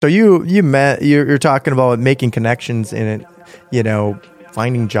So you're talking about making connections in it,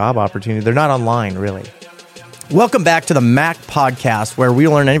 finding job opportunity. They're not online, really. Welcome back to the Mac Podcast, where we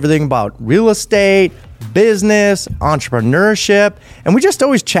learn everything about real estate, business, entrepreneurship, and we just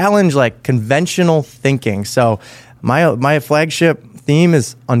always challenge like conventional thinking. So my flagship theme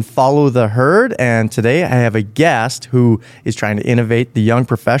is unfollow the herd, and today I have a guest who is trying to innovate the young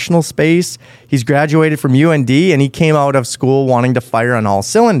professional space. He's graduated from UND, and he came out of school wanting to fire on all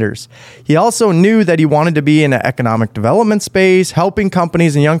cylinders. He also knew that he wanted to be in the economic development space, helping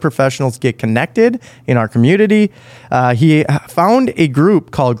companies and young professionals get connected in our community. He found a group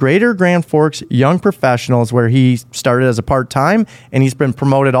called Greater Grand Forks Young Professionals, where he started as a part-time, and he's been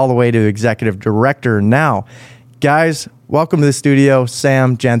promoted all the way to executive director now. Guys, welcome to the studio,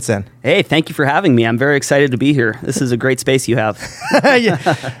 Sam, Jenson. Hey, thank you for having me. I'm very excited to be here. This is a great space you have.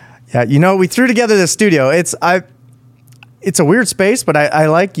 Yeah, we threw together this studio. It's a weird space, but I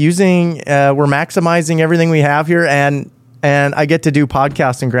like using. We're maximizing everything we have here, and I get to do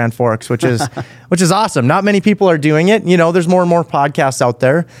podcasts in Grand Forks, which is awesome. Not many people are doing it. There's more and more podcasts out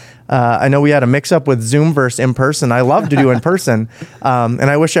there. I know we had a mix-up with Zoom versus in-person. I love to do in-person, and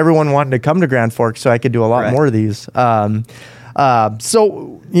I wish everyone wanted to come to Grand Forks so I could do a lot more of these.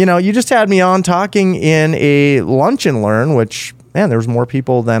 So, you just had me on talking in a lunch and learn, which, man, there was more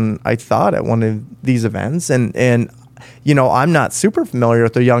people than I thought at one of these events. And I'm not super familiar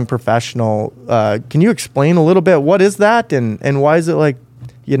with the young professional. Can you explain a little bit what is that and why is it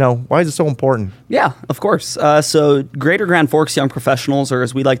why is it so important? Yeah, of course. So Greater Grand Forks Young Professionals, or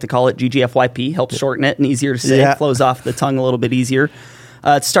as we like to call it, GGFYP, helps shorten it and easier to say. Yeah. It flows off the tongue a little bit easier.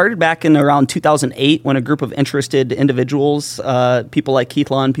 It started back in around 2008 when a group of interested individuals, people like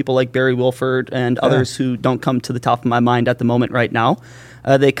Keith Lund, people like Barry Wilford, and others who don't come to the top of my mind at the moment right now,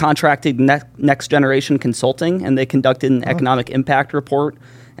 they contracted Next Generation Consulting, and they conducted an economic impact report.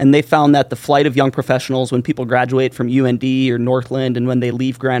 And they found that the flight of young professionals when people graduate from UND or Northland and when they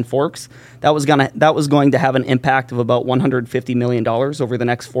leave Grand Forks, that was going to have an impact of about $150 million over the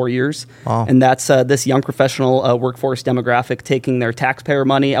next 4 years. Wow. And that's this young professional workforce demographic taking their taxpayer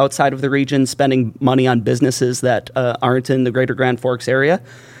money outside of the region, spending money on businesses that aren't in the Greater Grand Forks area.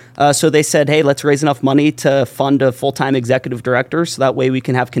 So they said, hey, let's raise enough money to fund a full-time executive director so that way we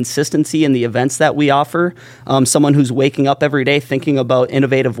can have consistency in the events that we offer. Someone who's waking up every day thinking about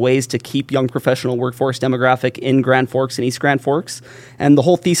innovative ways to keep young professional workforce demographic in Grand Forks and East Grand Forks. And the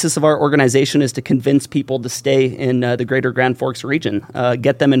whole thesis of our organization is to convince people to stay in the Greater Grand Forks region,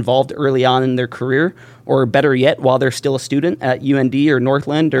 get them involved early on in their career, or better yet, while they're still a student at UND or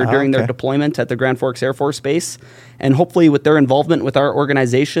Northland or during their deployment at the Grand Forks Air Force Base. And hopefully with their involvement with our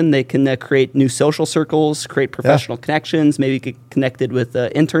organization, they can create new social circles, create professional connections, maybe get connected with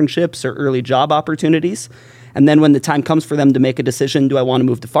internships or early job opportunities. And then when the time comes for them to make a decision, do I want to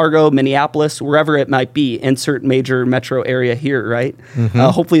move to Fargo, Minneapolis, wherever it might be, insert major metro area here, right? Mm-hmm.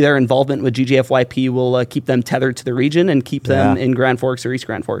 Hopefully their involvement with GGFYP will keep them tethered to the region and keep them in Grand Forks or East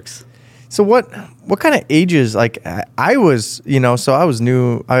Grand Forks. So what kind of ages, I was, so I was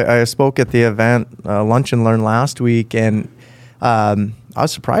new. I spoke at the event, Lunch and Learn last week, and I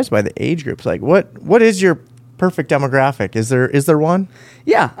was surprised by the age groups. Like, what is your perfect demographic? Is there one?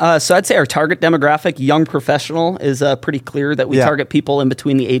 Yeah. So I'd say our target demographic, young professional, is pretty clear that we target people in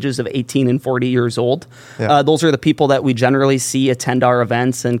between the ages of 18 and 40 years old. Yeah. Those are the people that we generally see attend our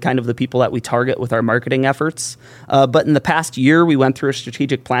events and kind of the people that we target with our marketing efforts. But in the past year, we went through a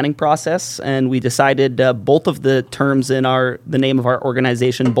strategic planning process, and we decided both of the terms in the name of our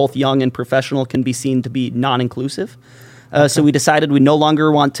organization, both young and professional, can be seen to be non-inclusive. So we decided we no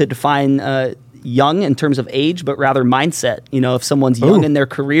longer want to define young in terms of age, but rather mindset. If someone's young in their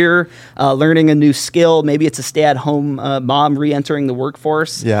career, learning a new skill, maybe it's a stay-at-home mom re-entering the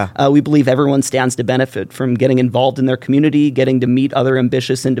workforce. Yeah. We believe everyone stands to benefit from getting involved in their community, getting to meet other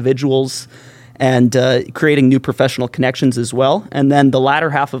ambitious individuals, and creating new professional connections as well. And then the latter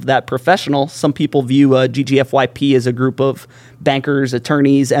half of that professional, some people view GGFYP as a group of bankers,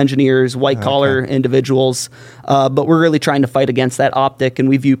 attorneys, engineers, white-collar individuals. But we're really trying to fight against that optic, and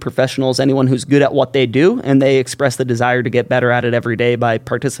we view professionals anyone who's good at what they do, and they express the desire to get better at it every day by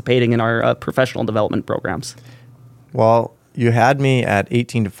participating in our professional development programs. Well, you had me at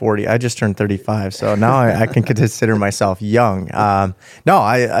 18 to 40. I just turned 35, so now I can consider myself young.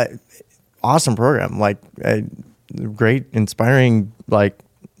 Awesome program, great, inspiring.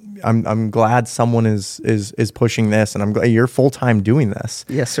 I'm glad someone is pushing this, and I'm glad you're full time doing this.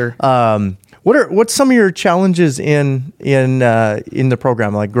 Yes, sir. What's some of your challenges in the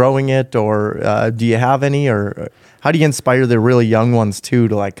program, like growing it, or do you have any, or how do you inspire the really young ones too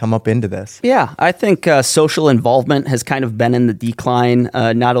to like come up into this? Yeah, I think social involvement has kind of been in the decline,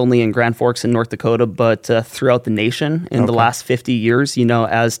 not only in Grand Forks and North Dakota, but throughout the nation in the last 50 years.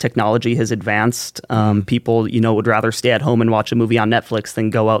 As technology has advanced, people, would rather stay at home and watch a movie on Netflix than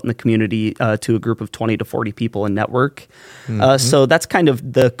go out in the community to a group of 20 to 40 people and network. So that's kind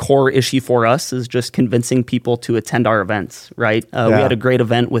of the core issue for us, is just convincing people to attend our events, right? We had a great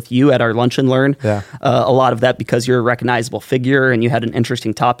event with you at our Lunch and Learn. A lot of that because you're a recognizable figure and you had an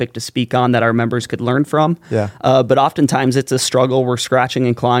interesting topic to speak on that our members could learn from. But oftentimes it's a struggle. We're scratching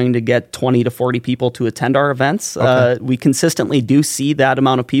and clawing to get 20 to 40 people to attend our events. We consistently do see that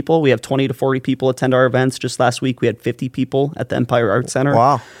amount of people. We have 20 to 40 people attend our events. Just last week, we had 50 people at the Empire Arts Center.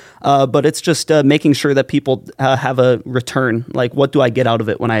 Wow. But it's just making sure that people have a return. Like, what do I get out of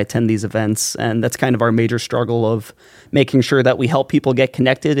it when I attend these events? And that's kind of our major struggle, of making sure that we help people get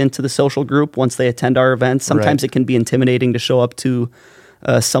connected into the social group once they attend our events. Sometimes it can be intimidating to show up to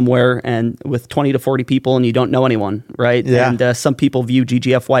somewhere and with 20 to 40 people and you don't know anyone, right? And some people view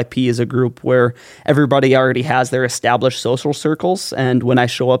GGFYP as a group where everybody already has their established social circles. And when I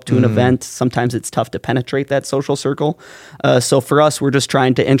show up to an event, sometimes it's tough to penetrate that social circle. So for us, we're just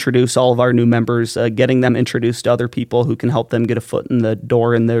trying to introduce all of our new members, getting them introduced to other people who can help them get a foot in the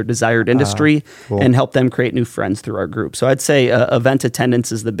door in their desired industry and help them create new friends through our group. So I'd say event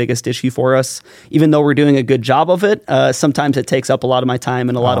attendance is the biggest issue for us. Even though we're doing a good job of it, sometimes it takes up a lot of my time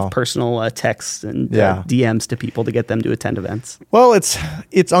and a lot of personal texts and DMs to people to get them to attend events. Well, it's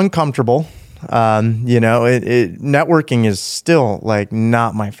uncomfortable. Networking is still like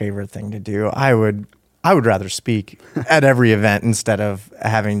not my favorite thing to do. I would rather speak at every event instead of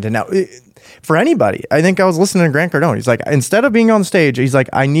having to know. For anybody, I think I was listening to Grant Cardone. He's like, instead of being on stage, he's like,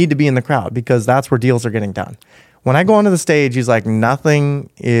 I need to be in the crowd because that's where deals are getting done. When I go onto the stage, he's like,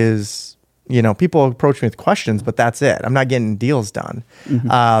 nothing is. People approach me with questions, but that's it. I'm not getting deals done.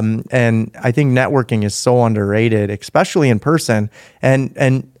 And I think networking is so underrated, especially in person.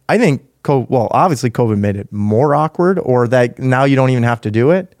 And I think, obviously COVID made it more awkward, or that now you don't even have to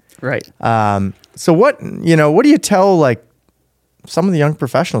do it. Right. So what do you tell like some of the young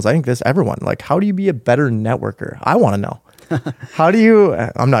professionals? I think everyone, like, how do you be a better networker? I want to know. How do you?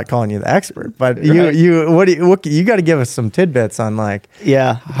 I'm not calling you the expert, but you got to give us some tidbits on like,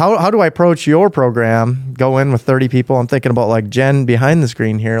 how do I approach your program? Go in with 30 people. I'm thinking about like Jen behind the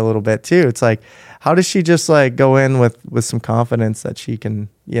screen here a little bit too. It's like, how does she just like go in with some confidence that she can,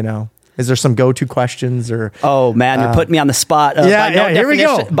 Is there some go-to questions or? Oh man, you're putting me on the spot. Here we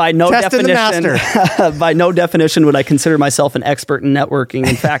go. By no definition would I consider myself an expert in networking.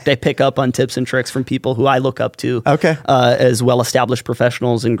 In fact, I pick up on tips and tricks from people who I look up to as well-established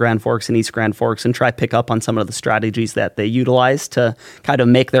professionals in Grand Forks and East Grand Forks, and try to pick up on some of the strategies that they utilize to kind of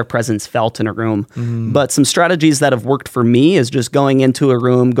make their presence felt in a room. But some strategies that have worked for me is just going into a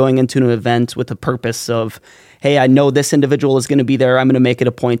room, going into an event with a purpose of, hey, I know this individual is going to be there. I'm going to make it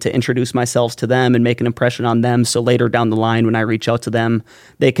a point to introduce myself to them and make an impression on them. So later down the line, when I reach out to them,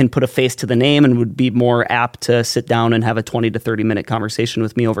 they can put a face to the name and would be more apt to sit down and have a 20 to 30 minute conversation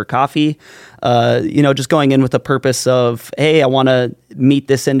with me over coffee. Just going in with a purpose of, hey, I want to meet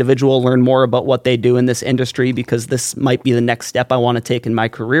this individual, learn more about what they do in this industry, because this might be the next step I want to take in my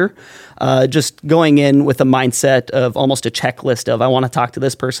career. Just going in with a mindset of almost a checklist of, I want to talk to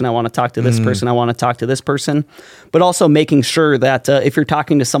this person, I want to talk to this person, I want to talk to this person. But also making sure that if you're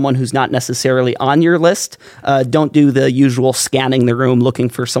talking to someone who's not necessarily on your list, don't do the usual scanning the room looking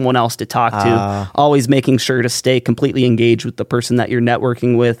for someone else to talk to. Always making sure to stay completely engaged with the person that you're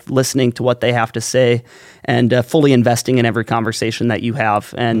networking with, listening to what they have to say, and fully investing in every conversation that you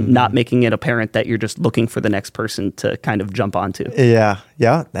have, and not making it apparent that you're just looking for the next person to kind of jump onto. Yeah.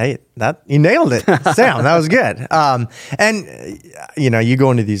 Hey, you nailed it, Sam. That was good. You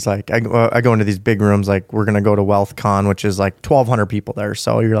go into these I go into these big rooms. Like we're gonna go to WealthCon, which is like 1,200 people there.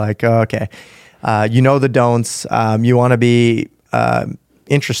 So you're like, okay, the don'ts. You want to be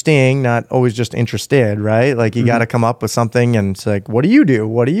interesting, not always just interested, right? Like you got to come up with something, and it's like, what do you do?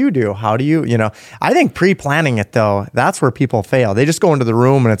 What do you do? How do you, I think pre-planning it though, that's where people fail. They just go into the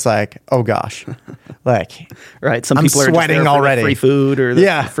room and it's like, oh gosh, like, right. Some I'm people are sweating just there already. For the free food or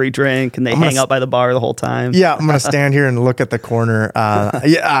the free drink, and they hang out by the bar the whole time. Yeah. I'm going to stand here and look at the corner.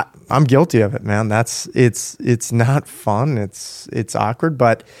 I'm guilty of it, man. It's not fun. It's awkward,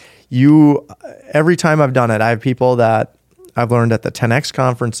 but every time I've done it, I have people that I've learned at the 10X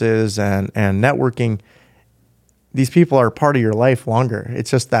conferences and networking, these people are part of your life longer.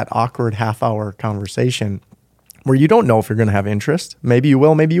 It's just that awkward half-hour conversation where you don't know if you're going to have interest. Maybe you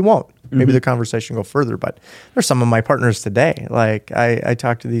will, maybe you won't. Maybe the conversation will go further. But there's some of my partners today. Like I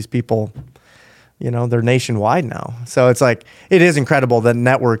talk to these people they're nationwide now. So it's like, it is incredible that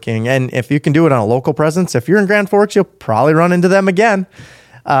networking, and if you can do it on a local presence, if you're in Grand Forks, you'll probably run into them again.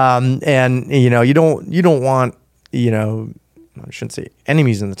 And you don't want, I shouldn't say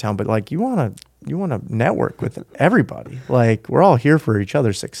enemies in the town, but like you want to network with everybody. Like, we're all here for each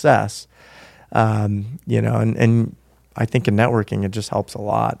other's success. And I think in networking, it just helps a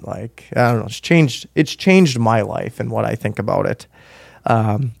lot. Like, I don't know, it's changed my life and what I think about it.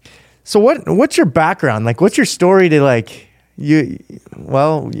 So what's your background? Like, what's your story to like,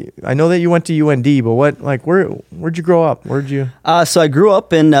 I know that you went to UND, but where'd you grow up? So I grew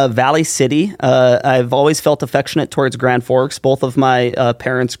up in Valley City. I've always felt affectionate towards Grand Forks. Both of my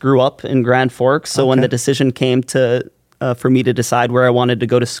parents grew up in Grand Forks. So when the decision came for me to decide where I wanted to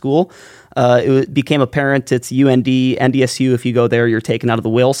go to school, it became apparent it's UND, NDSU. If you go there, you're taken out of the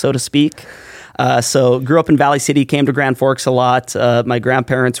will, so to speak. So grew up in Valley City, came to Grand Forks a lot. My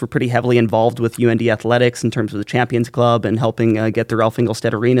grandparents were pretty heavily involved with UND athletics in terms of the Champions Club and helping get the Ralph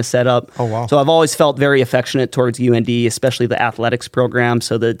Engelstad Arena set up. Oh, wow. So I've always felt very affectionate towards UND, especially the athletics program.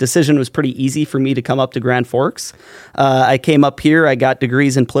 So the decision was pretty easy for me to come up to Grand Forks. I came up here. I got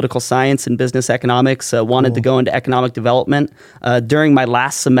degrees in political science and business economics. Wanted to go into economic development during my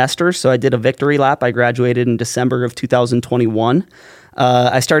last semester. So I did a victory lap. I graduated in December of 2021.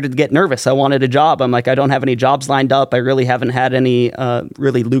 I started to get nervous. I wanted a job. I'm like, I don't have any jobs lined up. I really haven't had any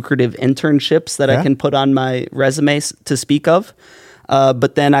really lucrative internships that I can put on my resume to speak of.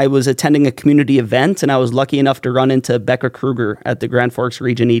 But then I was attending a community event, and I was lucky enough to run into Becca Kruger at the Grand Forks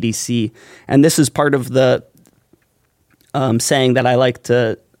Region EDC. And this is part of the saying that I like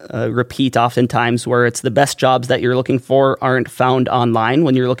to repeat oftentimes, where it's the best jobs that you're looking for aren't found online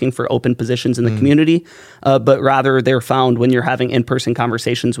when you're looking for open positions in the community, but rather they're found when you're having in-person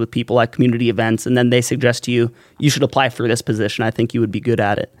conversations with people at community events, and then they suggest to you, you should apply for this position. I think you would be good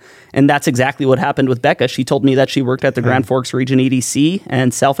at it. And that's exactly what happened with Becca. She told me that she worked at the Grand Forks Region EDC,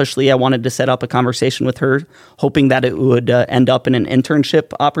 and selfishly, I wanted to set up a conversation with her, hoping that it would end up in an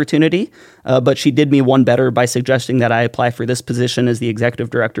internship opportunity. But she did me one better by suggesting that I apply for this position as the executive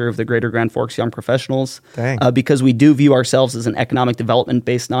director of the Greater Grand Forks Young Professionals, because we do view ourselves as an economic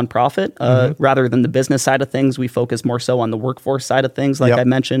development-based nonprofit. Rather than the business side of things, we focus more so on the workforce side of things, like I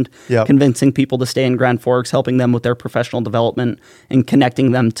mentioned, convincing people to stay in Grand Forks, helping them with their professional development, and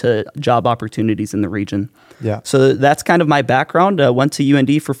connecting them to job opportunities in the region. So that's kind of my background. Went to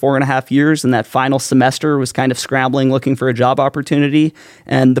UND for 4.5 years, and that final semester was kind of scrambling, looking for a job opportunity,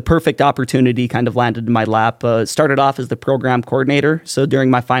 and the perfect opportunity kind of landed in my lap. Started off as the program coordinator, so during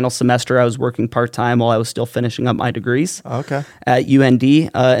my final semester, I was working part-time while I was still finishing up my degrees at UND.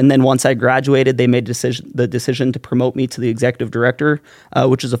 And then once I graduated, they made the decision to promote me to the executive director,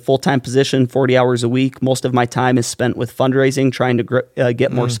 which is a full-time position, 40 hours a week. Most of my time is spent with fundraising, trying to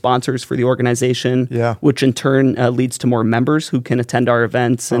get more sponsors for the organization, which in turn leads to more members who can attend our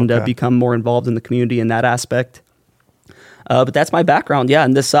events and become more involved in the community in that aspect. But that's my background,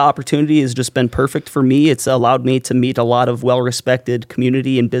 and this opportunity has just been perfect for me. It's allowed me to meet a lot of well-respected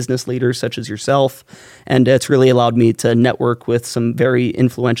community and business leaders such as yourself, and it's really allowed me to network with some very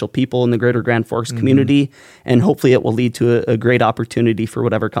influential people in the Greater Grand Forks community, and hopefully it will lead to a great opportunity for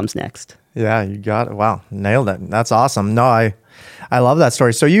whatever comes next. Yeah, you got it. Wow, nailed it. That's awesome. No, I love that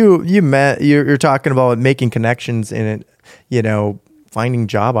story. So you're talking about making connections in it, finding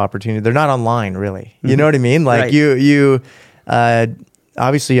job opportunity. They're not online, really. You know what I mean? Like you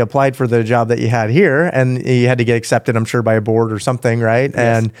obviously applied for the job that you had here, and you had to get accepted, I'm sure, by a board or something, right?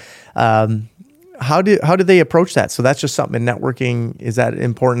 Yes. And how do they approach that? So that's just something in networking. Is that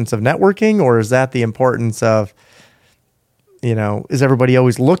importance of networking, or is that the importance of, is everybody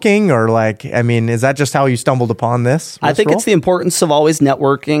always looking, or is that just how you stumbled upon this? I think it's the importance of always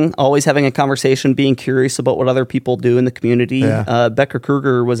networking, always having a conversation, being curious about what other people do in the community. Becca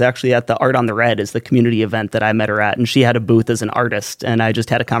Kruger was actually at the Art on the Red, is the community event that I met her at, and she had a booth as an artist, and I just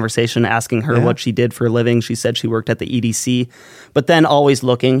had a conversation asking her what she did for a living. She said she worked at the EDC, but then always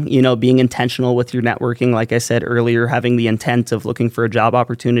looking, being intentional with your networking. Like I said earlier, having the intent of looking for a job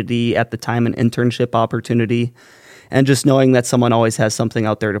opportunity, at the time an internship opportunity, and just knowing that someone always has something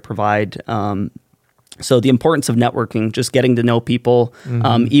out there to provide. So the importance of networking, just getting to know people,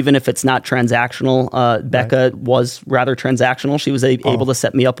 even if it's not transactional. Becca was rather transactional. She was able to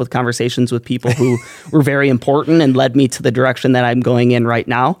set me up with conversations with people who were very important and led me to the direction that I'm going in right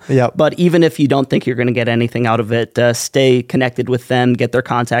now. But even if you don't think you're going to get anything out of it, stay connected with them, get their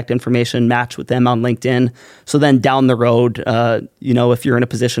contact information, match with them on LinkedIn. So then down the road, if you're in a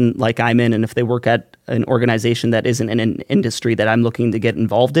position like I'm in, and if they work at an organization that isn't in an industry that I'm looking to get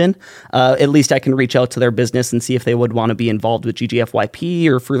involved in, at least I can reach out to their business and see if they would want to be involved with GGFYP,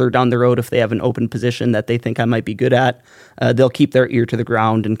 or further down the road, if they have an open position that they think I might be good at, they'll keep their ear to the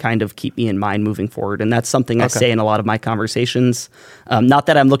ground and kind of keep me in mind moving forward. And that's something I say in a lot of my conversations. Not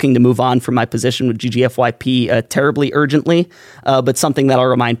that I'm looking to move on from my position with GGFYP terribly urgently, but something that I'll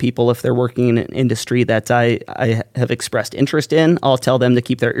remind people if they're working in an industry that I have expressed interest in. I'll tell them to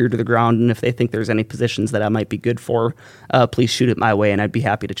keep their ear to the ground, and if they think there's any positions that I might be good for, please shoot it my way, and I'd be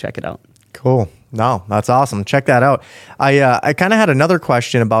happy to check it out. Cool. No, that's awesome. Check that out. I kind of had another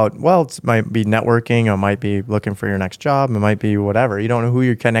question about, well, it might be networking, or it might be looking for your next job, it might be whatever. You don't know who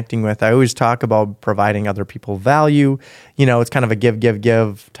you're connecting with. I always talk about providing other people value. It's kind of a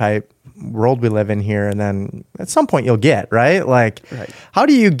give type world we live in here, and then at some point you'll get, right? Like, how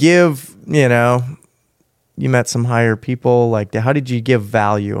do you give, you met some higher people, like how did you give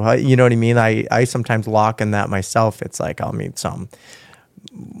value? You know what I mean? I sometimes lock in that myself. It's like I'll meet some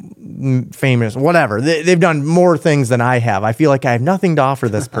famous, whatever. They've done more things than I have. I feel like I have nothing to offer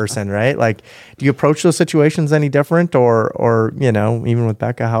this person, right? Like, do you approach those situations any different, or even with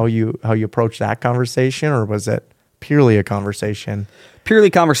Becca, how you approach that conversation, or was it purely a conversation?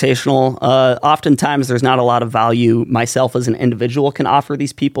 Purely conversational. Oftentimes, there's not a lot of value myself as an individual can offer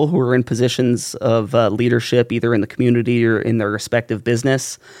these people who are in positions of leadership, either in the community or in their respective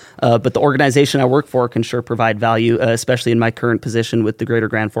business. But the organization I work for can sure provide value, especially in my current position with the Greater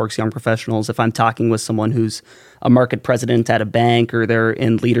Grand Forks Young Professionals. If I'm talking with someone who's a market president at a bank, or they're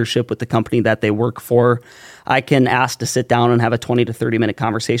in leadership with the company that they work for, I can ask to sit down and have a 20 to 30 minute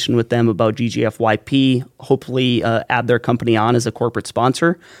conversation with them about GGFYP, hopefully add their company on as a corporate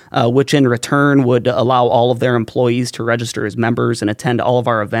sponsor, which in return would allow all of their employees to register as members and attend all of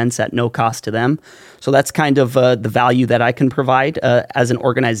our events at no cost to them. So that's kind of the value that I can provide as an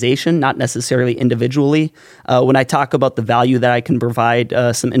organization, not necessarily individually. When I talk about the value that I can provide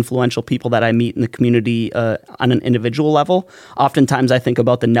some influential people that I meet in the community on an individual level, oftentimes I think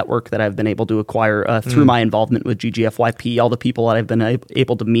about the network that I've been able to acquire through my involvement with GGFYP, all the people that I've been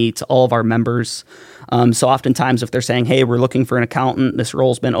able to meet, all of our members. So oftentimes if they're saying, hey, we're looking for an accountant, this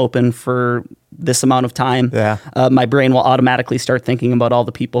role's been open for this amount of time, my brain will automatically start thinking about all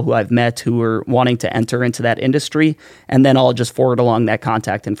the people who I've met who are wanting to enter into that industry, and then I'll just forward along that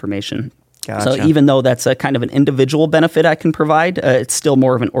contact information. Gotcha. So even though that's a kind of an individual benefit I can provide, it's still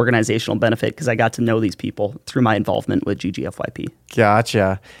more of an organizational benefit because I got to know these people through my involvement with GGFYP.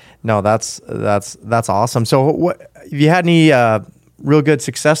 Gotcha. No, that's awesome. So what, have you had any real good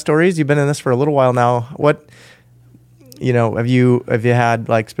success stories? You've been in this for a little while now. What, have you had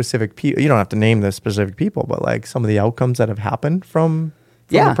like specific people? You don't have to name the specific people, but like some of the outcomes that have happened from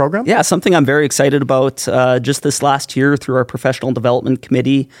the program? Yeah, something I'm very excited about. Just this last year, through our professional development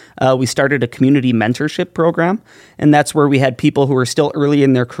committee, we started a community mentorship program, and that's where we had people who were still early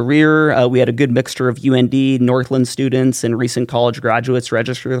in their career. We had a good mixture of UND, Northland students, and recent college graduates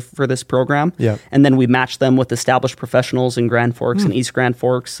register for this program. Yeah. And then we matched them with established professionals in Grand Forks and East Grand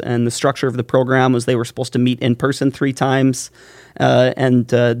Forks. And the structure of the program was they were supposed to meet in person 3 times. And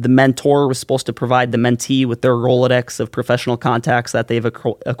the mentor was supposed to provide the mentee with their Rolodex of professional contacts that they've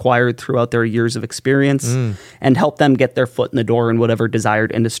acquired throughout their years of experience and help them get their foot in the door in whatever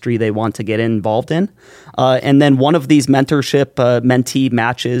desired industry they want to get involved in. And then one of these mentorship mentee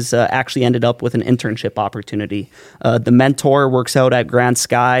matches actually ended up with an internship opportunity. The mentor works out at Grand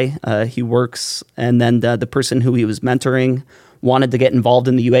Sky. He works, and then the person who he was mentoring wanted to get involved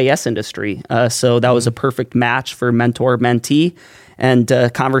in the UAS industry. So that was a perfect match for mentor-mentee. And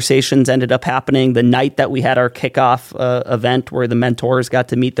conversations ended up happening the night that we had our kickoff event where the mentors got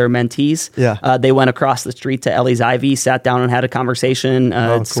to meet their mentees. Yeah. They went across the street to Ellie's Ivy, sat down and had a conversation,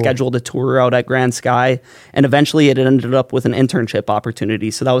 cool. Scheduled a tour out at Grand Sky, and eventually it ended up with an internship opportunity.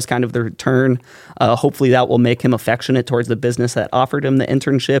 So that was kind of the return. Hopefully that will make him affectionate towards the business that offered him the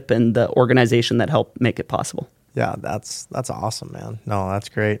internship and the organization that helped make it possible. Yeah, that's awesome, man. No, that's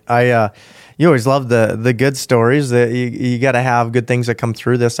great. You always love the good stories. That you got to have good things that come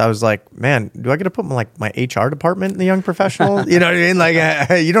through this. I was like, man, do I get to put my HR department in the young professional? You know what I mean?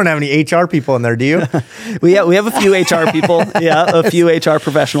 Like, you don't have any HR people in there, do you? we have a few HR people. Yeah, a few HR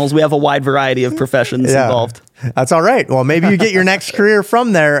professionals. We have a wide variety of professions involved. That's all right. Well, maybe you get your next career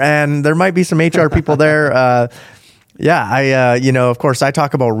from there, and there might be some HR people there. Yeah, of course, I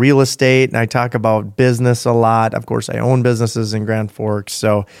talk about real estate and I talk about business a lot. Of course, I own businesses in Grand Forks.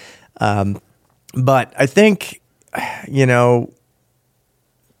 So, but I think,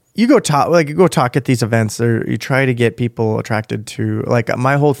 you go talk at these events, or you try to get people attracted to, like,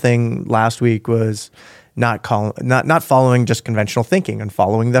 my whole thing last week was not following just conventional thinking and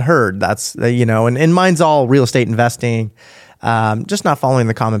following the herd. That's, and mine's all real estate investing, just not following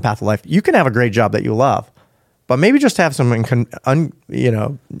the common path of life. You can have a great job that you love, but maybe just have some,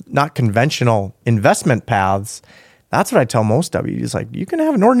 not conventional investment paths. That's what I tell most of you. It's like, you can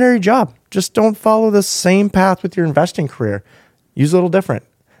have an ordinary job. Just don't follow the same path with your investing career. Use a little different.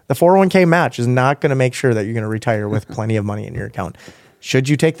 The 401k match is not going to make sure that you're going to retire with plenty of money in your account. Should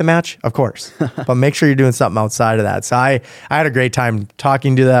you take the match? Of course. But make sure you're doing something outside of that. So I had a great time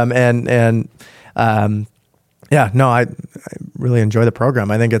talking to them, I really enjoy the program.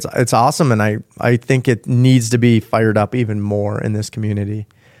 I think it's awesome, and I think it needs to be fired up even more in this community.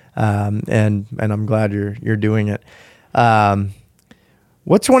 And I'm glad you're doing it.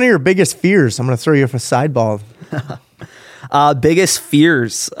 What's one of your biggest fears? I'm going to throw you off a sideball. Biggest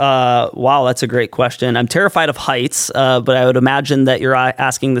fears. Wow, that's a great question. I'm terrified of heights, but I would imagine that you're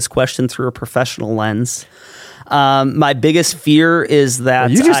asking this question through a professional lens. My biggest fear is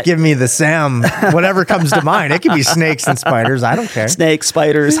that you just give me the Sam, whatever comes to mind. It could be snakes and spiders. I don't care. Snakes,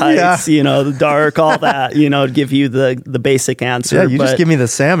 spiders, heights, the dark, all that, give you the basic answer. Yeah, just give me the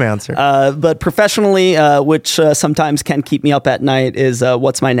Sam answer. But professionally, which sometimes can keep me up at night, is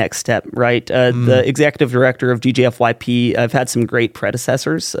what's my next step, right? The executive director of GGFYP, I've had some great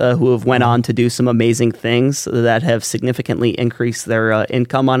predecessors who have went on to do some amazing things that have significantly increased their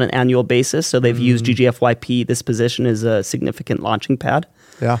income on an annual basis. So they've used GGFYP, this position, is a significant launching pad.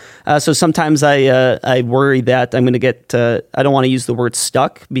 Yeah. So sometimes I worry that I'm going to get, I don't want to use the word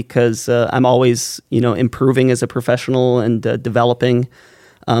stuck, because I'm always, improving as a professional and developing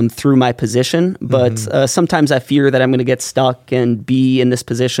through my position. But sometimes I fear that I'm going to get stuck and be in this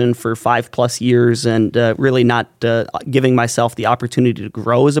position for 5+ years and really not giving myself the opportunity to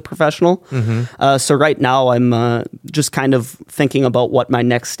grow as a professional. So right now I'm just kind of thinking about what my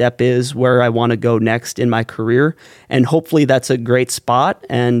next step is, where I want to go next in my career. And hopefully that's a great spot.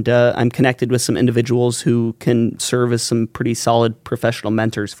 And I'm connected with some individuals who can serve as some pretty solid professional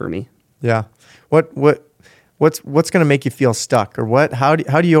mentors for me. Yeah. What's going to make you feel stuck, or how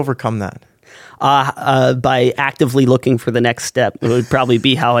do you overcome that? By actively looking for the next step. It would probably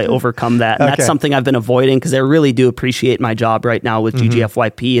be how I overcome that. And that's something I've been avoiding, because I really do appreciate my job right now with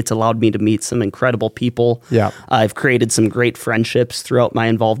GGFYP. It's allowed me to meet some incredible people. Yeah. I've created some great friendships throughout my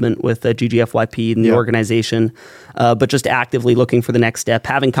involvement with GGFYP and the organization. But just actively looking for the next step,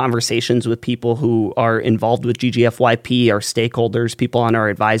 having conversations with people who are involved with GGFYP, our stakeholders, people on our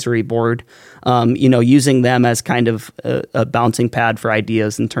advisory board, using them as kind of a bouncing pad for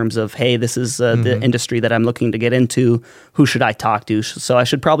ideas in terms of, hey, this is the industry that I'm looking to get into. Who should I talk to? So I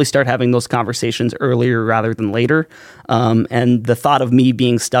should probably start having those conversations earlier rather than later. And the thought of me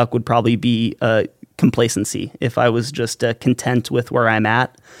being stuck would probably be complacency if I was just content with where I'm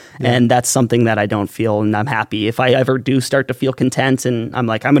at. Yeah. And that's something that I don't feel, and I'm happy. If I ever do start to feel content and I'm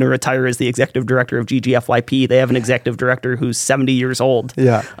like, I'm going to retire as the executive director of GGFYP, they have an executive director who's 70 years old.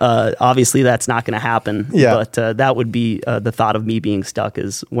 Yeah. Obviously that's not going to happen. Yeah. But that would be the thought of me being stuck,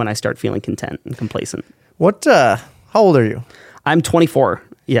 is when I start feeling content and complacent. How old are you? I'm 24.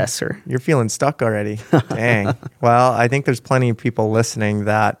 Yes, sir. You're feeling stuck already. Dang. Well, I think there's plenty of people listening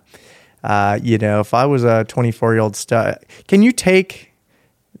that, if I was a 24-year-old can you take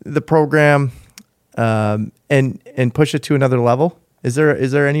the program and push it to another level? Is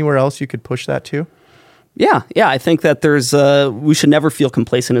there anywhere else you could push that to? Yeah. I think that we should never feel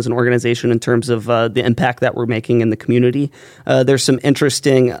complacent as an organization in terms of the impact that we're making in the community. There's some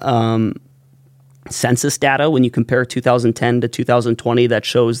interesting census data when you compare 2010 to 2020 that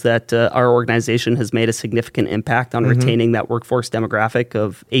shows that our organization has made a significant impact on retaining that workforce demographic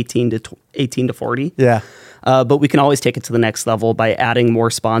of 18 to 40. Yeah. But we can always take it to the next level by adding more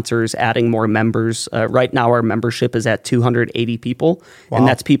sponsors, adding more members. Right now, our membership is at 280 people. Wow. And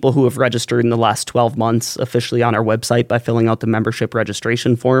that's people who have registered in the last 12 months officially on our website by filling out the membership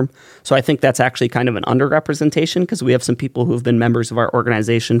registration form. So I think that's actually kind of an underrepresentation, because we have some people who have been members of our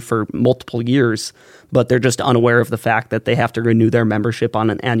organization for multiple years, but they're just unaware of the fact that they have to renew their membership on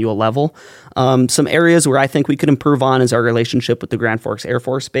an annual level. Some areas where I think we could improve on is our relationship with the Grand Forks Air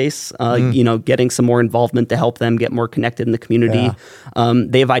Force Base, getting some more involvement to help them get more connected in the community. Yeah.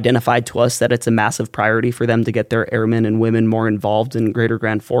 They've identified to us that it's a massive priority for them to get their airmen and women more involved in Greater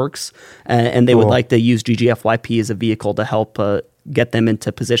Grand Forks, and they would like to use GGFYP as a vehicle to help get them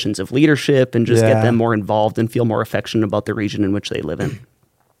into positions of leadership and just get them more involved and feel more affectionate about the region in which they live in.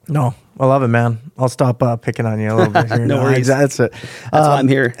 No, I love it, man. I'll stop picking on you a little bit here. No worries. That's it. That's why I'm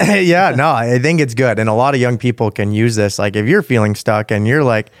here. Yeah, no, I think it's good. And a lot of young people can use this. Like if you're feeling stuck and you're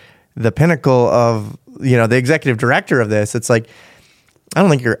like the pinnacle of, the executive director of this, it's like, I don't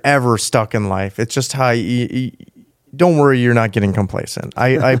think you're ever stuck in life. It's just how you don't worry, you're not getting complacent.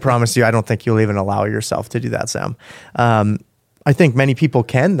 I promise you, I don't think you'll even allow yourself to do that, Sam. I think many people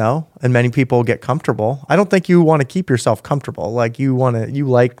can though, and many people get comfortable. I don't think you want to keep yourself comfortable. Like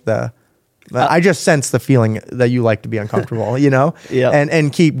I just sense the feeling that you like to be uncomfortable, Yeah.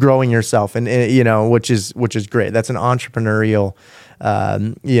 and keep growing yourself and, which is great. That's an entrepreneurial,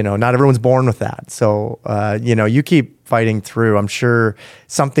 not everyone's born with that. So, you keep fighting through. I'm sure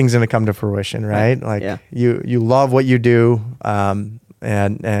something's going to come to fruition, right? Like you love what you do, and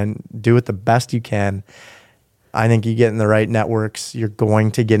do it the best you can. I think you get in the right networks, you're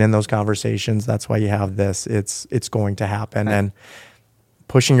going to get in those conversations. That's why you have this. It's going to happen. Right. And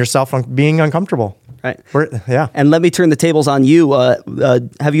pushing yourself on being uncomfortable. Right. Yeah. And let me turn the tables on you.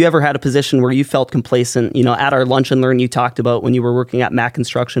 Have you ever had a position where you felt complacent? At our Lunch and Learn, you talked about when you were working at Mac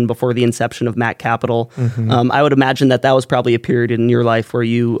Construction before the inception of Mac Capital. Mm-hmm. I would imagine that was probably a period in your life where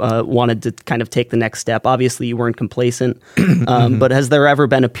you wanted to kind of take the next step. Obviously, you weren't complacent. But has there ever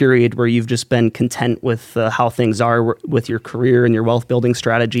been a period where you've just been content with how things are with your career and your wealth building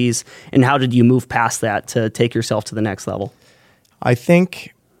strategies? And how did you move past that to take yourself to the next level? I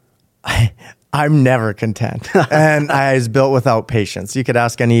think I'm never content, and I was built without patience. You could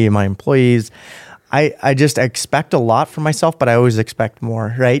ask any of my employees. I just expect a lot from myself, but I always expect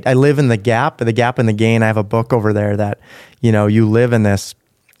more, right? I live in the gap and the gain. I have a book over there that, you live in this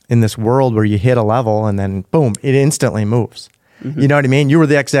world where you hit a level and then boom, it instantly moves. Mm-hmm. You know what I mean? You were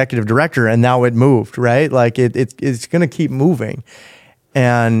the executive director and now it moved, right? Like it's going to keep moving.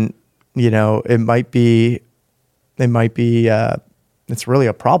 And, it might be, it's really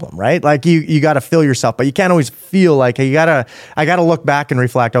a problem, right? Like you got to feel yourself, but you can't always feel like I got to look back and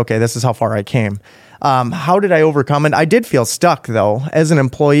reflect, okay, this is how far I came. How did I overcome it? I did feel stuck though. As an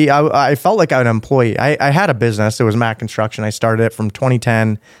employee, I felt like I'm an employee. I had a business. It was Mac Construction. I started it from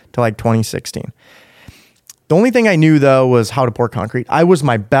 2010 to like 2016. The only thing I knew though was how to pour concrete. I was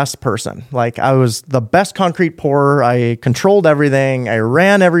my best person. Like I was the best concrete pourer. I controlled everything. I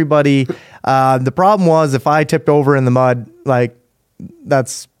ran everybody. The problem was if I tipped over in the mud, like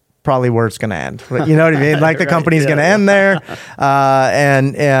that's probably where it's going to end. You know what I mean? Like the company's going to end there.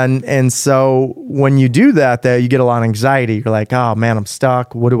 And so when you do that, you get a lot of anxiety. You're like, oh man, I'm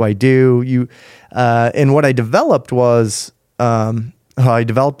stuck. What do I do? And what I developed was, I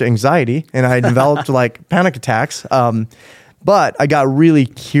developed anxiety and I developed like panic attacks. But I got really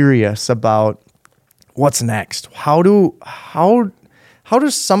curious about what's next. How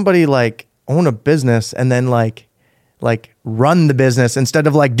does somebody like own a business and then like run the business instead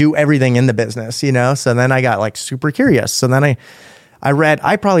of like do everything in the business, So then I got like super curious. So then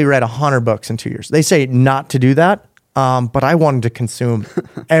I probably read 100 books in 2 years. They say not to do that. But I wanted to consume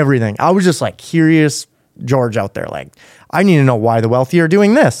everything. I was just like curious George out there. Like I need to know why the wealthy are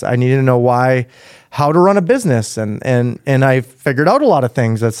doing this. I needed to know how to run a business. And I figured out a lot of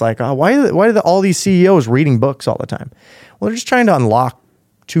things. That's like, why are all these CEOs reading books all the time? Well, they're just trying to unlock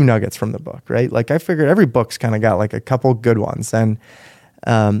 2 nuggets from the book, right? Like I figured every book's kind of got like a couple good ones. And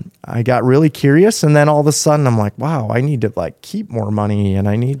I got really curious. And then all of a sudden I'm like, wow, I need to like keep more money and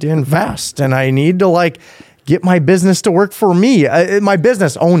I need to invest and I need to like get my business to work for me. My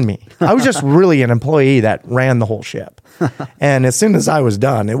business owned me. I was just really an employee that ran the whole ship. And as soon as I was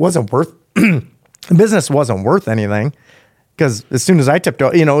done, it wasn't worth, the business wasn't worth anything. Because as soon as I tipped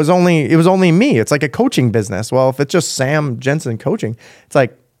out, it was only me. It's like a coaching business. Well, if it's just Sam Jenson coaching, it's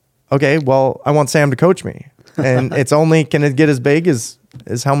like, okay, well, I want Sam to coach me. And it's only, can it get as big as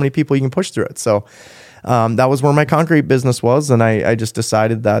how many people you can push through it? So that was where my concrete business was. And I just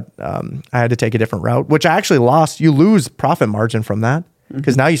decided that I had to take a different route, which I actually lost. You lose profit margin from that.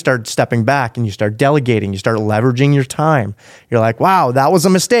 Because now you start stepping back and you start delegating, you start leveraging your time. You're like, wow, that was a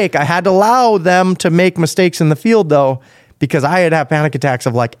mistake. I had to allow them to make mistakes in the field though, because I had panic attacks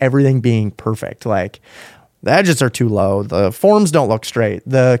of like everything being perfect. Like the edges are too low. The forms don't look straight.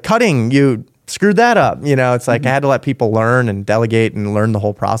 The cutting, you screwed that up. It's like I had to let people learn and delegate and learn the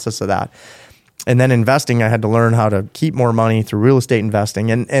whole process of that. And then investing, I had to learn how to keep more money through real estate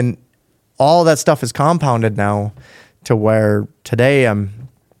investing. And all that stuff is compounded now to where today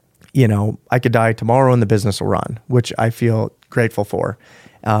I could die tomorrow and the business will run, which I feel grateful for.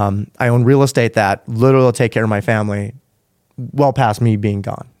 I own real estate that literally will take care of my family well past me being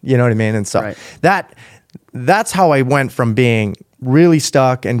gone. You know what I mean? And so that's how I went from being really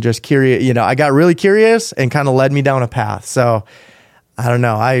stuck and just curious. I got really curious and kind of led me down a path. So I don't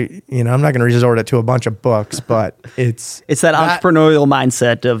know. I'm not going to resort it to a bunch of books, but it's that entrepreneurial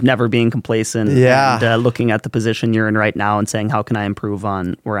mindset of never being complacent and looking at the position you're in right now and saying, how can I improve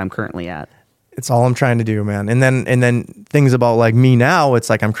on where I'm currently at? It's all I'm trying to do, man. And then things about like me now, it's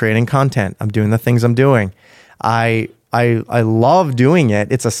like I'm creating content. I'm doing the things I'm doing. I love doing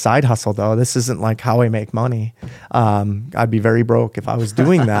it. It's a side hustle though. This isn't like how I make money. I'd be very broke if I was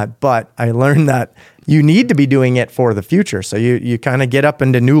doing that, but I learned that you need to be doing it for the future. So you kind of get up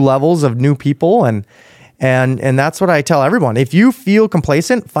into new levels of new people and that's what I tell everyone. If you feel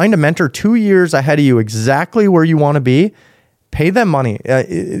complacent, find a mentor 2 years ahead of you exactly where you want to be. Pay them money.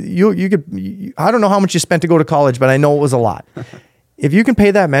 You could. I don't know how much you spent to go to college, but I know it was a lot. If you can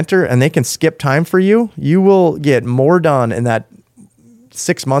pay that mentor and they can skip time for you, you will get more done in that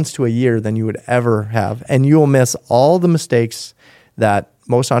 6 months to a year than you would ever have. And you will miss all the mistakes that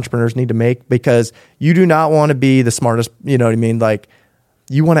most entrepreneurs need to make because you do not want to be the smartest, you know what I mean? Like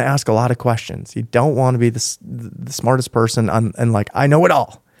you want to ask a lot of questions. You don't want to be the smartest person and like, I know it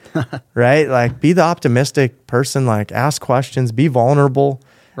all. Right? Like be the optimistic person, like ask questions, be vulnerable.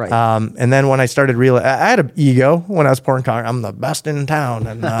 Right. And then when I started I had an ego when I was pouring concrete. I'm the best in town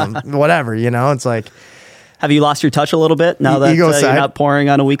and whatever, it's like. Have you lost your touch a little bit now that you're not pouring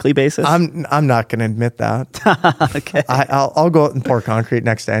on a weekly basis? I'm not going to admit that. Okay. I'll go out and pour concrete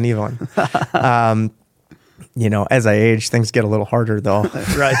next to anyone. As I age, things get a little harder though.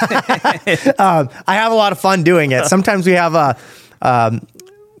 Right. I have a lot of fun doing it. Sometimes we have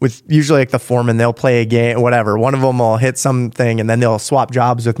with usually like the foreman, they'll play a game, whatever. One of them will hit something and then they'll swap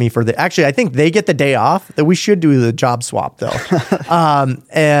jobs with me actually, I think they get the day off. That we should do the job swap though.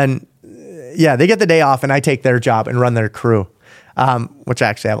 They get the day off and I take their job and run their crew. Which I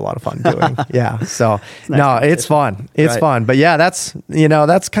actually have a lot of fun doing. Yeah. So it's fun. It's fun. But yeah, that's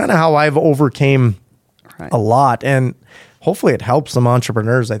kind of how I've overcame a lot. And hopefully it helps some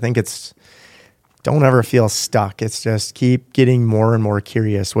entrepreneurs. I think don't ever feel stuck. It's just keep getting more and more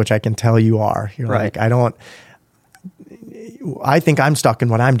curious, which I can tell you are. You're like, I think I'm stuck in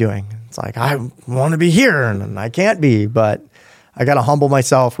what I'm doing. It's like, I want to be here and I can't be, but I got to humble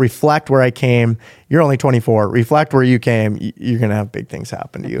myself, reflect where I came. You're only 24. Reflect where you came. You're going to have big things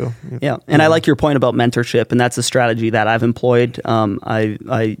happen to you. Yeah. And I like your point about mentorship. And that's a strategy that I've employed.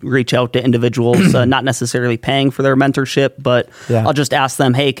 I reach out to individuals, not necessarily paying for their mentorship, but I'll just ask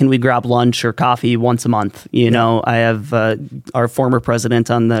them, hey, can we grab lunch or coffee once a month? I have our former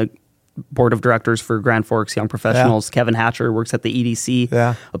president on the board of directors for Grand Forks Young Professionals. Kevin Hatcher works at the EDC,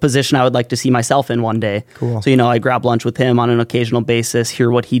 a position I would like to see myself in one day. Cool. So, I grab lunch with him on an occasional basis,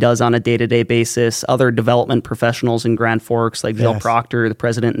 hear what he does on a day-to-day basis. Other development professionals in Grand Forks, like Bill Proctor, the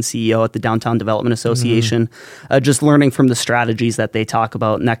president and CEO at the Downtown Development Association, just learning from the strategies that they talk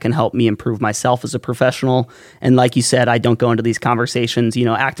about, and that can help me improve myself as a professional. And like you said, I don't go into these conversations,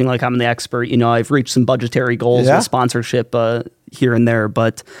 acting like I'm the expert. I've reached some budgetary goals with sponsorship here and there,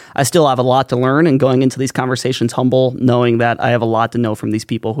 but I still have a lot to learn, and going into these conversations humble, knowing that I have a lot to know from these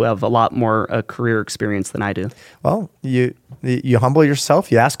people who have a lot more career experience than I do. Well, you humble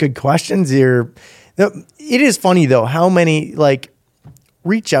yourself, you ask good questions. It is funny though, how many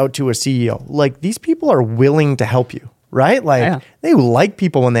reach out to a CEO. Like these people are willing to help you, right? They like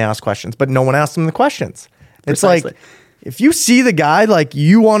people when they ask questions, but no one asks them the questions. It's Precisely. Like, if you see the guy like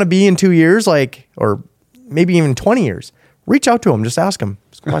you want to be in 2 years, or maybe even 20 years, reach out to him. Just ask him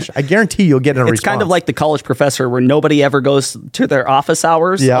a question. I guarantee you'll get a response. It's kind of like the college professor where nobody ever goes to their office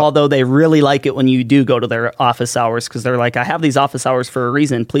hours, although they really like it when you do go to their office hours because they're like, I have these office hours for a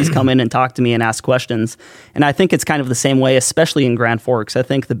reason. Please come in and talk to me and ask questions. And I think it's kind of the same way, especially in Grand Forks. I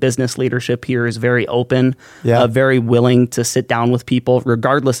think the business leadership here is very open, very willing to sit down with people,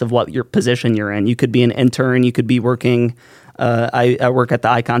 regardless of what your position you're in. You could be an intern, you could be working... I work at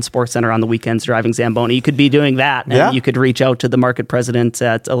the Icon Sports Center on the weekends driving Zamboni. You could be doing that, and you could reach out to the market president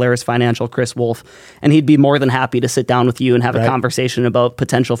at Alaris Financial, Chris Wolf, and he'd be more than happy to sit down with you and have a conversation about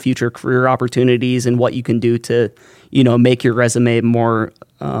potential future career opportunities and what you can do to, make your resume more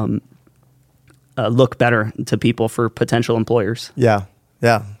look better to people for potential employers. Yeah.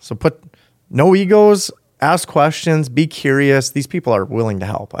 So put no egos. Ask questions, be curious. These people are willing to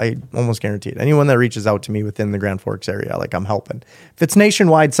help. I almost guarantee it. Anyone that reaches out to me within the Grand Forks area, I'm helping. If it's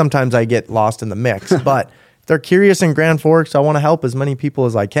nationwide, sometimes I get lost in the mix. But if they're curious in Grand Forks, I want to help as many people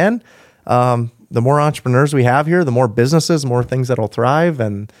as I can. The more entrepreneurs we have here, the more businesses, more things that'll thrive,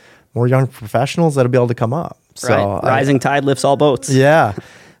 and more young professionals that'll be able to come up. So rising tide lifts all boats. Yeah.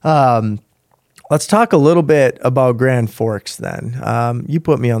 Let's talk a little bit about Grand Forks then. You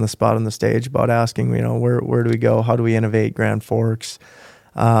put me on the spot on the stage about asking, where do we go? How do we innovate Grand Forks?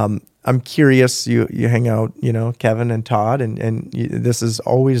 I'm curious, you hang out, Kevin and Todd, and this is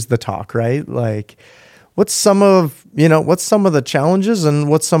always the talk, right? Like, what's some of the challenges and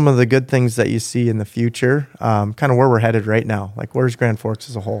what's some of the good things that you see in the future? Kind of where we're headed right now. Like, where's Grand Forks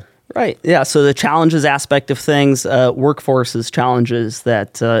as a whole? Right. Yeah. So the challenges aspect of things, workforce is challenges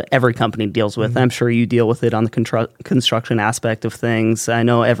that every company deals with. I'm sure you deal with it on the construction aspect of things. I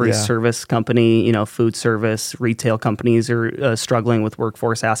know every service company, food service, retail companies are struggling with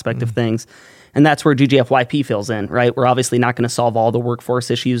workforce aspect of things. And that's where GGFYP fills in, right? We're obviously not going to solve all the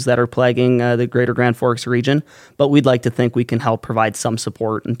workforce issues that are plaguing the greater Grand Forks region, but we'd like to think we can help provide some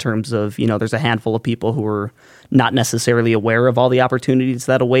support in terms of, there's a handful of people who are not necessarily aware of all the opportunities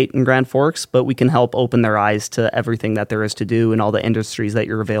that await in Grand Forks, but we can help open their eyes to everything that there is to do and all the industries that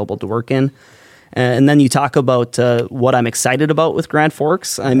you're available to work in. And then you talk about what I'm excited about with Grand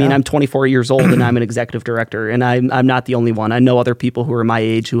Forks. I mean, I'm 24 years old and I'm an executive director, and I'm not the only one. I know other people who are my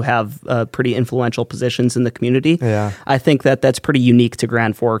age who have pretty influential positions in the community. Yeah. I think that that's pretty unique to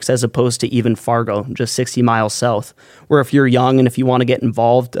Grand Forks as opposed to even Fargo, just 60 miles south, where if you're young and if you want to get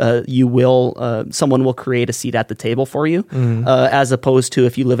involved, someone will create a seat at the table for you, as opposed to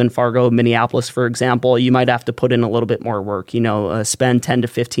if you live in Fargo, Minneapolis, for example, you might have to put in a little bit more work, spend 10 to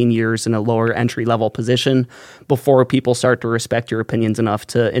 15 years in a lower entry level position before people start to respect your opinions enough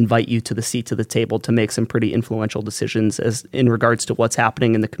to invite you to the seat to the table to make some pretty influential decisions as in regards to what's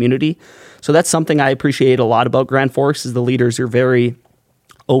happening in the community. So that's something I appreciate a lot about Grand Forks is the leaders are very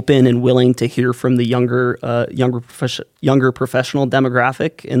open and willing to hear from the younger professional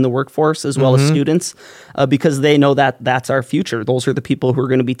demographic in the workforce as well as students, because they know that that's our future. Those are the people who are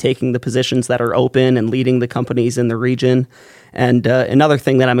going to be taking the positions that are open and leading the companies in the region. And another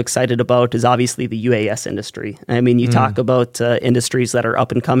thing that I'm excited about is obviously the UAS industry. I mean, you talk about industries that are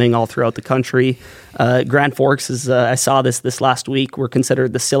up and coming all throughout the country. Grand Forks is, I saw this last week, we're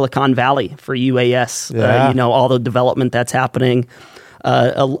considered the Silicon Valley for UAS. All the development that's happening.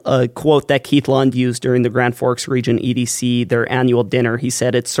 A quote that Keith Lund used during the Grand Forks Region EDC, their annual dinner. He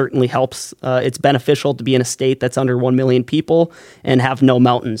said, it certainly helps. It's beneficial to be in a state that's under 1 million people and have no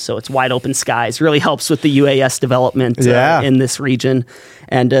mountains. So it's wide open skies. Really helps with the UAS development in this region.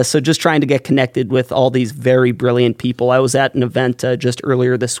 And so just trying to get connected with all these very brilliant people. I was at an event just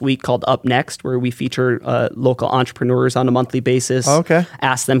earlier this week called Up Next, where we feature local entrepreneurs on a monthly basis.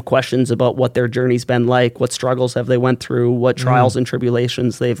 Ask them questions about what their journey's been like, what struggles have they went through, what trials and tribulations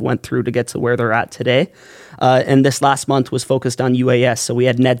they've went through to get to where they're at today. And this last month was focused on UAS. So we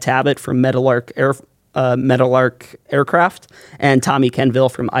had Ned Tabbitt from Meadowlark Aircraft and Tommy Kenville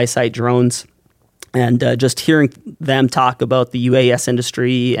from Eyesight Drones. And just hearing them talk about the UAS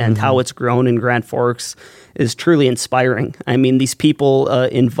industry and how it's grown in Grand Forks is truly inspiring. I mean, these people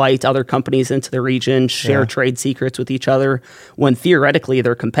invite other companies into the region, share trade secrets with each other, when theoretically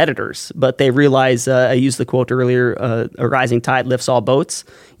they're competitors. But they realize, I used the quote earlier, a rising tide lifts all boats.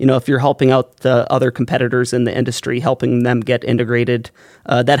 If you're helping out the other competitors in the industry, helping them get integrated,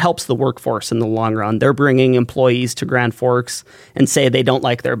 that helps the workforce in the long run. They're bringing employees to Grand Forks and say they don't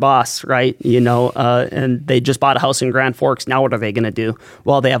like their boss, right? And they just bought a house in Grand Forks. Now what are they going to do?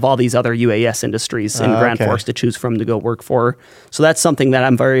 Well, they have all these other UAS industries in Grand Forks to choose from to go work for. So that's something that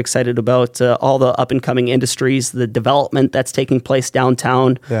I'm very excited about. All the up and coming industries, the development that's taking place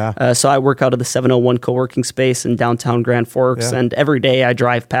downtown. So I work out of the 701 co-working space in downtown Grand Forks, and every day I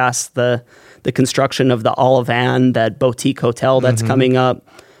drive past the construction of the Olive Ann, that boutique hotel that's coming up.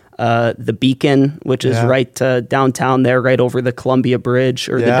 The Beacon, which is right downtown there, right over the Columbia Bridge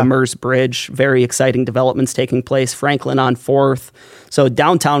or the Demers Bridge. Very exciting developments taking place. Franklin on 4th. So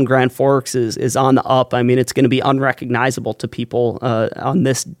downtown Grand Forks is on the up. I mean, it's going to be unrecognizable to people on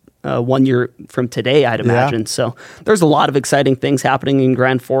this 1 year from today, I'd imagine. So there's a lot of exciting things happening in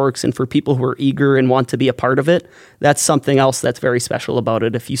Grand Forks. And for people who are eager and want to be a part of it, that's something else that's very special about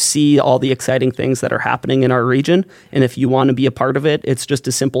it. If you see all the exciting things that are happening in our region, and if you want to be a part of it, it's just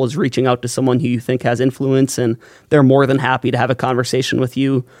as simple as reaching out to someone who you think has influence, and they're more than happy to have a conversation with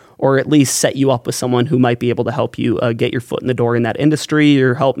you, or at least set you up with someone who might be able to help you get your foot in the door in that industry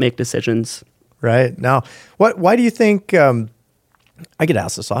or help make decisions. Right. Now, why do you think... I get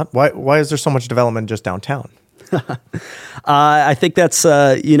asked this a lot. Why is there so much development just downtown? I think that's,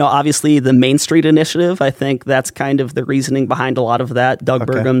 obviously the Main Street Initiative. I think that's kind of the reasoning behind a lot of that. Doug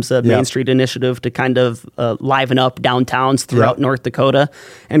Burgum's Main Street Initiative to kind of liven up downtowns throughout North Dakota.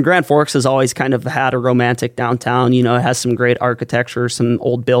 And Grand Forks has always kind of had a romantic downtown. It has some great architecture, some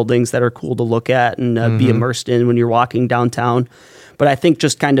old buildings that are cool to look at and be immersed in when you're walking downtown. But I think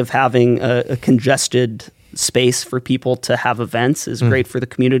just kind of having a congested space for people to have events is great for the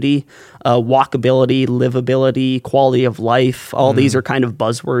community. Walkability, livability, quality of life, all these are kind of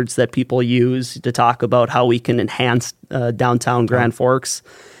buzzwords that people use to talk about how we can enhance downtown Grand Forks.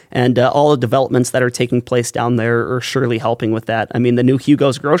 And all the developments that are taking place down there are surely helping with that. I mean, the new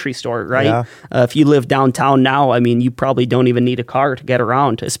Hugo's grocery store, right? Yeah. If you live downtown now, I mean, you probably don't even need a car to get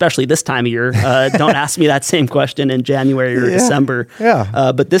around, especially this time of year. Don't ask me that same question in January or December.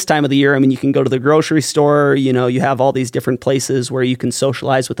 Yeah. But this time of the year, I mean, you can go to the grocery store. You know, you have all these different places where you can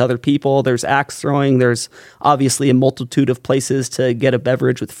socialize with other people. There's axe throwing. There's obviously a multitude of places to get a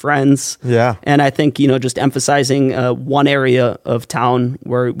beverage with friends. Yeah. And I think, you know, just emphasizing one area of town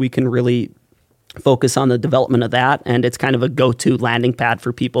where we can really focus on the development of that, and it's kind of a go-to landing pad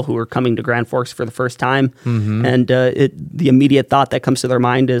for people who are coming to Grand Forks for the first time. And the immediate thought that comes to their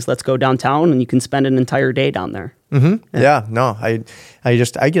mind is, let's go downtown, and you can spend an entire day down there. Yeah, no, I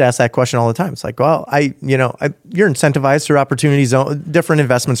get asked that question all the time. It's like, well, you're incentivized through opportunities, different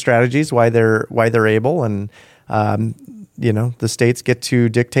investment strategies, why they're able, and the states get to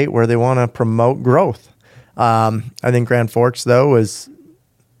dictate where they want to promote growth. I think Grand Forks, though, is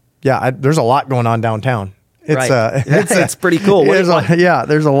there's a lot going on downtown. It's pretty cool. There's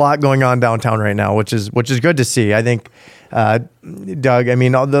a lot going on downtown right now, which is good to see. I think, Doug, I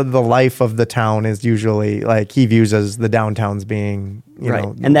mean, the life of the town is usually like he views as the downtowns being, you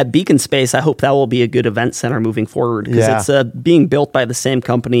know. And that beacon space, I hope that will be a good event center moving forward, because it's being built by the same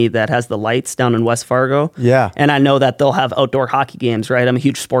company that has the lights down in West Fargo. Yeah. And I know that they'll have outdoor hockey games, right? I'm a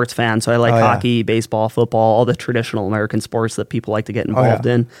huge sports fan, so I like hockey, baseball, football, all the traditional American sports that people like to get involved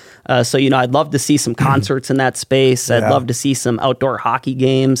in. So, I'd love to see some concerts in that space. I'd love to see some outdoor hockey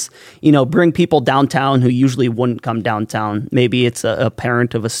games, bring people downtown who usually wouldn't come downtown. Maybe it's a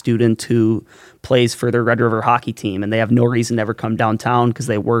parent of a student who plays for their Red River hockey team, and they have no reason to ever come downtown because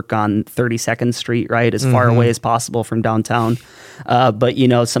they work on 32nd Street, right, as far away as possible from downtown. But,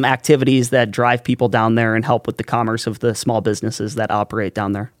 some activities that drive people down there and help with the commerce of the small businesses that operate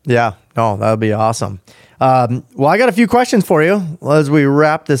down there. Yeah, no, that would be awesome. Well, I got a few questions for you as we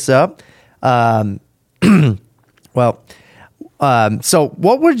wrap this up. So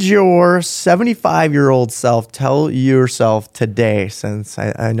what would your 75-year-old self tell yourself today? Since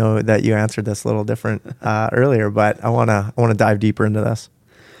I know that you answered this a little different earlier, but I want to dive deeper into this.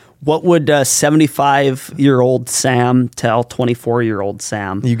 What would 75-year-old Sam tell 24-year-old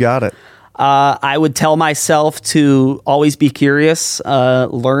Sam? You got it. I would tell myself to always be curious,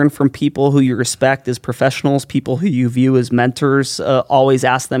 learn from people who you respect as professionals, people who you view as mentors. Always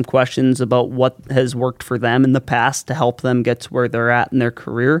ask them questions about what has worked for them in the past to help them get to where they're at in their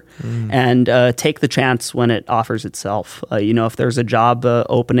career, and take the chance when it offers itself. If there's a job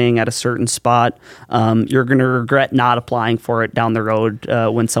opening at a certain spot, you're going to regret not applying for it down the road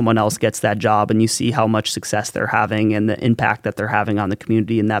when someone else gets that job and you see how much success they're having and the impact that they're having on the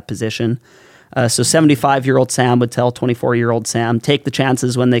community in that position. So 75-year-old Sam would tell 24-year-old Sam, take the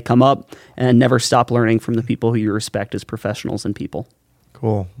chances when they come up and never stop learning from the people who you respect as professionals and people.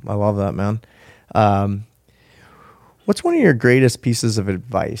 Cool. I love that, man. What's one of your greatest pieces of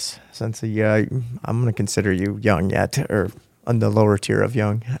advice? Since I'm going to consider you young yet, or on the lower tier of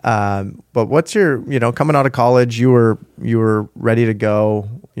young. But what's your, coming out of college, you were ready to go.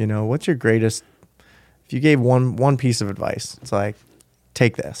 What's your greatest, if you gave one piece of advice, it's like,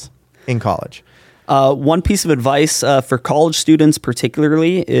 take this. In college? One piece of advice for college students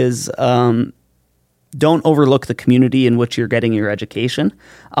particularly is don't overlook the community in which you're getting your education.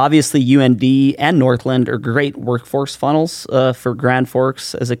 Obviously, UND and Northland are great workforce funnels for Grand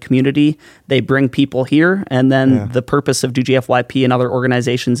Forks as a community. They bring people here, and then the purpose of GGFYP and other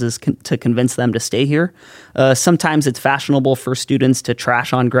organizations is to convince them to stay here. Sometimes it's fashionable for students to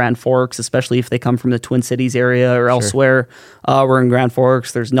trash on Grand Forks, especially if they come from the Twin Cities area or elsewhere. We're in Grand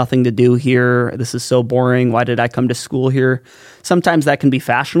Forks. There's nothing to do here. This is so boring. Why did I come to school here? Sometimes that can be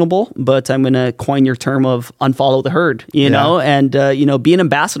fashionable, but I'm going to coin your term of unfollow the herd, and, be an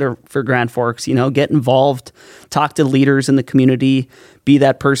ambassador for Grand Forks, get involved, talk to leaders in the community, be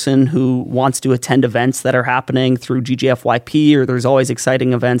that person who wants to attend events that are happening through GGFYP, or there's always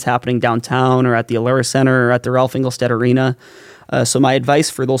exciting events happening downtown or at the Allura Center or at the Ralph Engelstad Arena. So my advice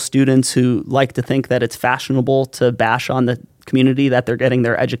for those students who like to think that it's fashionable to bash on the community that they're getting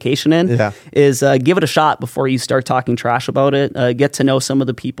their education in is give it a shot before you start talking trash about it. Get to know some of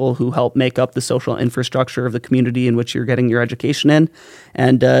the people who help make up the social infrastructure of the community in which you're getting your education in,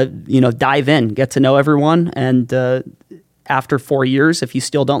 and dive in, get to know everyone. And after 4 years, if you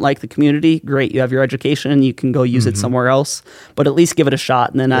still don't like the community, great, you have your education and you can go use it somewhere else, but at least give it a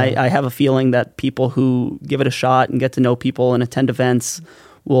shot. And then I have a feeling that people who give it a shot and get to know people and attend events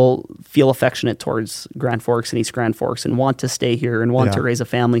will feel affectionate towards Grand Forks and East Grand Forks and want to stay here and want to raise a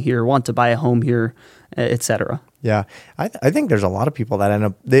family here, want to buy a home here, etc. Yeah. I think there's a lot of people that end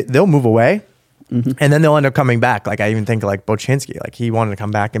up, they'll move away. Mm-hmm. And then they'll end up coming back. Like I even think like Bochinsky, like he wanted to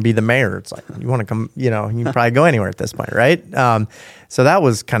come back and be the mayor. It's like, you want to come, you can probably go anywhere at this point, right? So that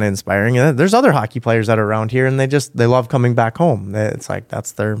was kind of inspiring. And there's other hockey players that are around here and they love coming back home. It's like,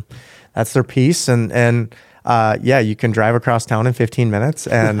 that's their piece. And you can drive across town in 15 minutes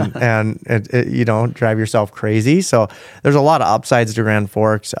and you don't drive yourself crazy. So there's a lot of upsides to Grand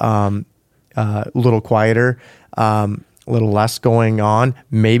Forks, a little quieter, a little less going on,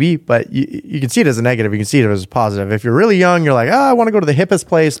 maybe, but you can see it as a negative. You can see it as a positive. If you're really young, you're like, I want to go to the hippest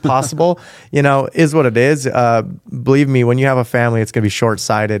place possible, is what it is. Believe me, when you have a family, it's going to be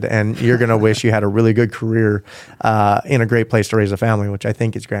short-sighted and you're going to wish you had a really good career in a great place to raise a family, which I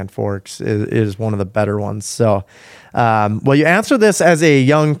think is Grand Forks is one of the better ones. So, you answer this as a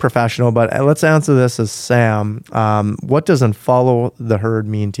young professional, but let's answer this as Sam. What does unfollow the herd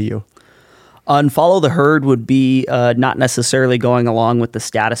mean to you? Unfollow the herd would be not necessarily going along with the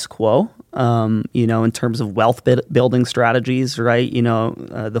status quo, in terms of wealth building strategies, right? The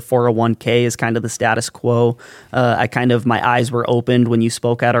 401k is kind of the status quo. My eyes were opened when you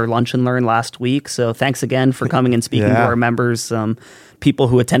spoke at our Lunch and Learn last week. So thanks again for coming and speaking to our members. People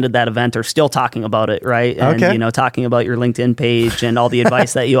who attended that event are still talking about it, right? And, talking about your LinkedIn page and all the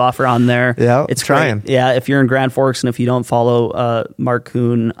advice that you offer on there. Yeah, it's trying. Great. Yeah, if you're in Grand Forks and if you don't follow Mark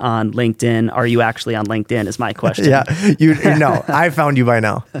Kuhn on LinkedIn, are you actually on LinkedIn is my question. Yeah, no, I found you by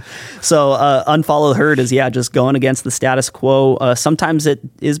now. So unfollow the herd is, just going against the status quo. Sometimes it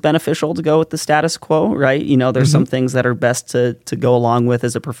is beneficial to go with the status quo, right? There's some things that are best to go along with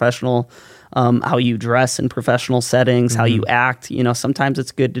as a professional. How you dress in professional settings, how you act. Sometimes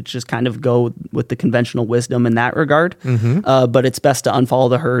it's good to just kind of go with the conventional wisdom in that regard. But it's best to unfollow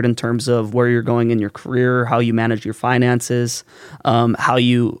the herd in terms of where you're going in your career, how you manage your finances, how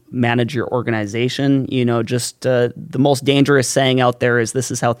you manage your organization. The most dangerous saying out there is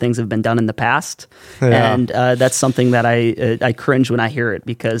this is how things have been done in the past. Yeah. And that's something that I cringe when I hear it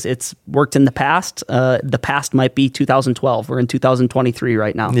because it's worked in the past. The past might be 2012. We're in 2023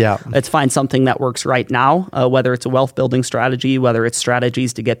 right now. Yeah. Let's find something that works right now, whether it's a wealth building strategy, whether it's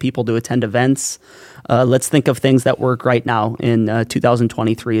strategies to get people to attend events. Let's think of things that work right now in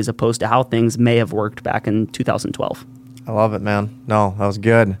 2023 as opposed to how things may have worked back in 2012. I love it, man. No, that was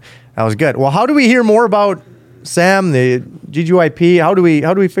good. Well, how do we hear more about Sam, the GGYP? How do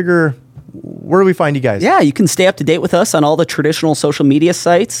we figure... Where do we find you guys? Yeah, you can stay up to date with us on all the traditional social media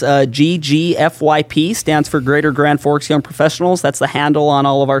sites. GGFYP stands for Greater Grand Forks Young Professionals. That's the handle on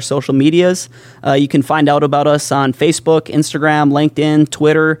all of our social medias. You can find out about us on Facebook, Instagram, LinkedIn,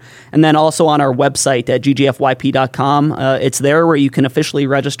 Twitter, and then also on our website at ggfyp.com. It's there where you can officially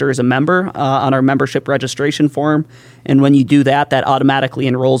register as a member on our membership registration form. And when you do that, that automatically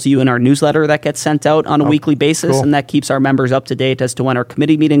enrolls you in our newsletter that gets sent out on a weekly basis. Cool. And that keeps our members up to date as to when our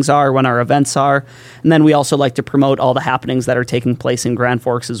committee meetings are, when our events are. And then we also like to promote all the happenings that are taking place in Grand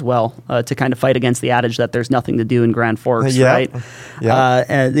Forks as well, to kind of fight against the adage that there's nothing to do in Grand Forks, right?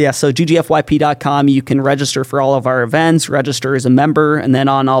 Yeah. So ggfyp.com, you can register for all of our events, register as a member, and then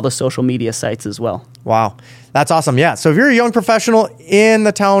on all the social media sites as well. Wow. That's awesome. Yeah. So if you're a young professional in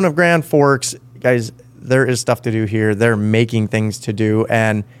the town of Grand Forks, guys, there is stuff to do here. They're making things to do,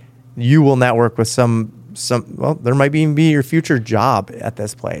 and you will network with there might even be your future job at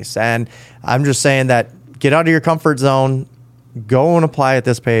this place. And I'm just saying that get out of your comfort zone, go and apply at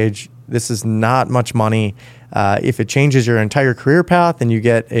this page. This is not much money. If it changes your entire career path and you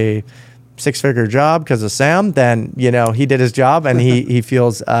get a 6-figure job because of Sam, then, he did his job and he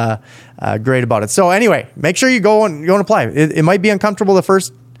feels great about it. So anyway, make sure you go and apply. It might be uncomfortable the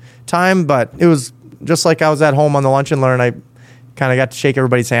first time, but it was just like I was at home on the Lunch and Learn. I kind of got to shake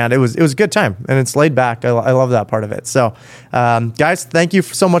everybody's hand. It was a good time, and it's laid back. I love that part of it. So, guys, thank you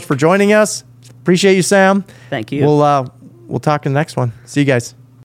so much for joining us. Appreciate you, Sam. Thank you. We'll talk in the next one. See you guys.